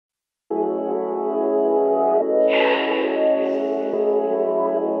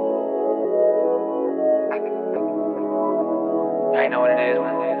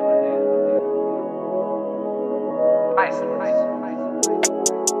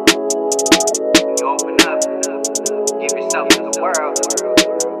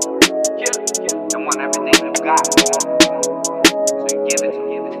everything you got. So you give it to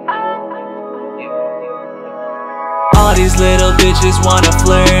me. All these little bitches wanna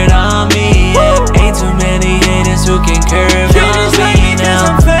flirt on me. Yeah. Ain't too many haters who can curve on me now.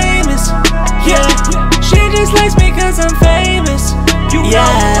 I'm famous. Yeah. She just likes me cause I'm famous. Yeah.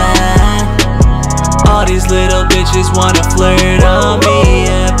 All these little bitches wanna flirt on me.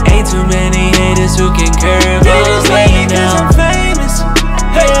 Yeah. Ain't too many haters who can curve on me now. I'm famous.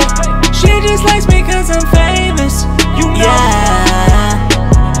 Yeah. She just likes me cause I'm famous. Yeah.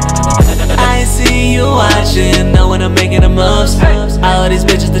 I see you watching, know when I'm making the moves. All these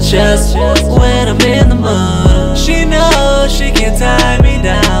bitches to trust when I'm in the mood. She knows she can't tie me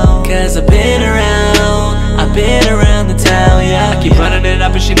down, cause I've been around the town, yeah. I keep running it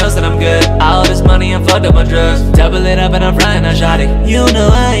up and she knows that I'm good. All this money, I'm fucked up on drugs. Double it up and I'm frying on shawty. You know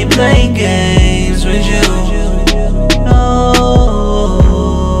I ain't playing games with you. No.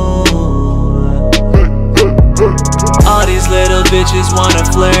 All these little bitches wanna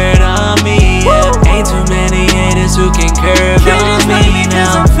flirt on me. Yeah. Ain't too many haters who can curve on me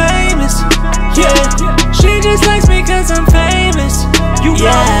now. I'm famous. Yeah. She just likes me cause I'm famous.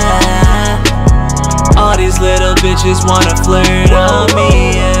 Yeah. All these little bitches wanna flirt on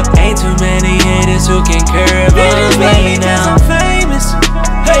me. Yeah. Ain't too many haters who can curve on me now. I'm famous.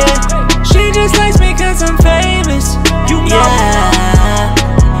 Yeah. She just likes me cause I'm famous. Yeah.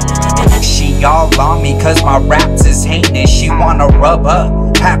 She all on me cause my raps is heinous. She wanna rub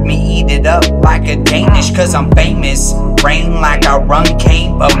up, have me eat it up like a Danish cause I'm famous. Rain like I run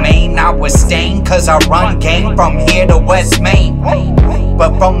cane, but Maine I was stained cause I run game from here to West Main.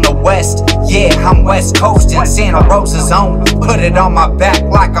 But from the west, yeah, I'm West Coast in Santa Rosa zone. Put it on my back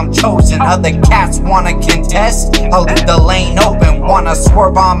like I'm chosen. Other cats wanna contest, I'll leave the lane open. Wanna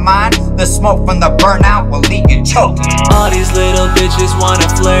swerve on mine, the smoke from the burnout will leave you choking. All these little bitches wanna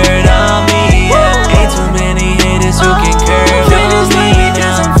flirt on me. Yeah. Ain't too many haters who can curve on me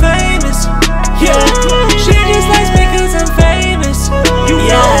now. I'm famous. Yeah. She just likes me cause I'm famous.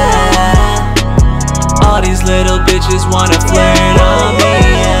 Yeah. All these little bitches wanna flirt on me.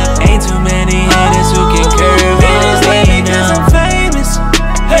 Yeah. Ain't too many haters who can curve on me now. I'm famous.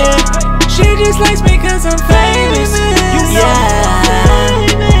 Yeah. She just likes me cause I'm famous. Yeah.